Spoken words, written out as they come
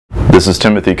This is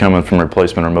Timothy coming from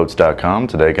replacementremotes.com.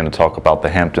 Today going to talk about the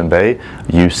Hampton Bay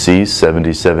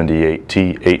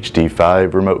UC7078T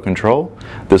HD5 remote control.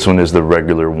 This one is the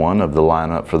regular one of the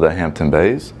lineup for the Hampton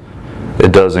Bays.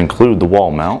 It does include the wall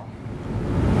mount.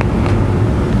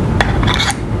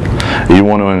 You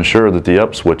want to ensure that the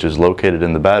up switches located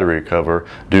in the battery cover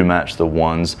do match the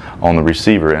ones on the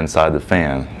receiver inside the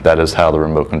fan. That is how the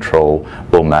remote control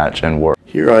will match and work.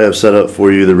 Here I have set up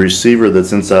for you the receiver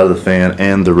that's inside of the fan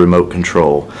and the remote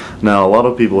control. Now a lot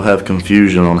of people have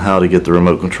confusion on how to get the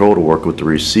remote control to work with the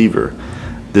receiver.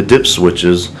 The dip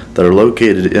switches that are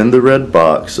located in the red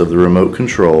box of the remote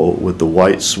control with the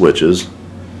white switches,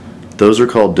 those are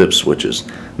called dip switches.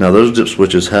 Now those dip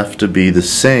switches have to be the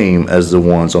same as the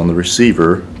ones on the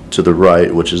receiver to the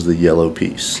right, which is the yellow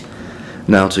piece.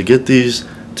 Now to get these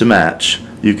to match,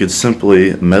 you could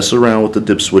simply mess around with the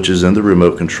dip switches in the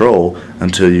remote control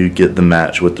until you get the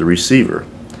match with the receiver.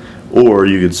 Or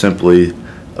you could simply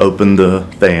open the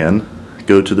fan,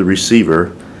 go to the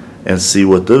receiver, and see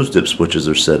what those dip switches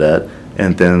are set at,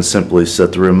 and then simply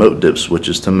set the remote dip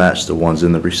switches to match the ones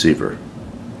in the receiver.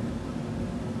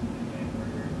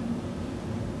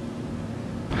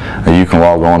 You can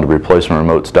log on to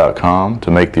replacementremotes.com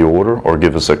to make the order, or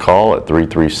give us a call at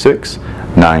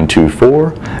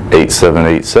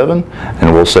 336-924-8787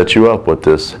 and we'll set you up with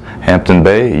this Hampton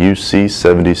Bay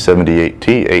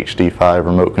UC7078T HD5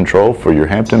 remote control for your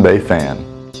Hampton Bay fan.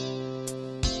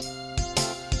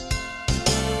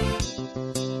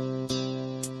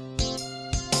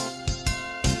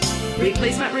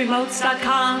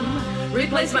 replacementremotes.com,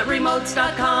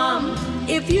 replacementremotes.com.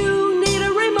 If you need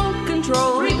a remote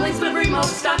control,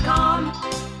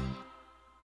 replacementremotes.com.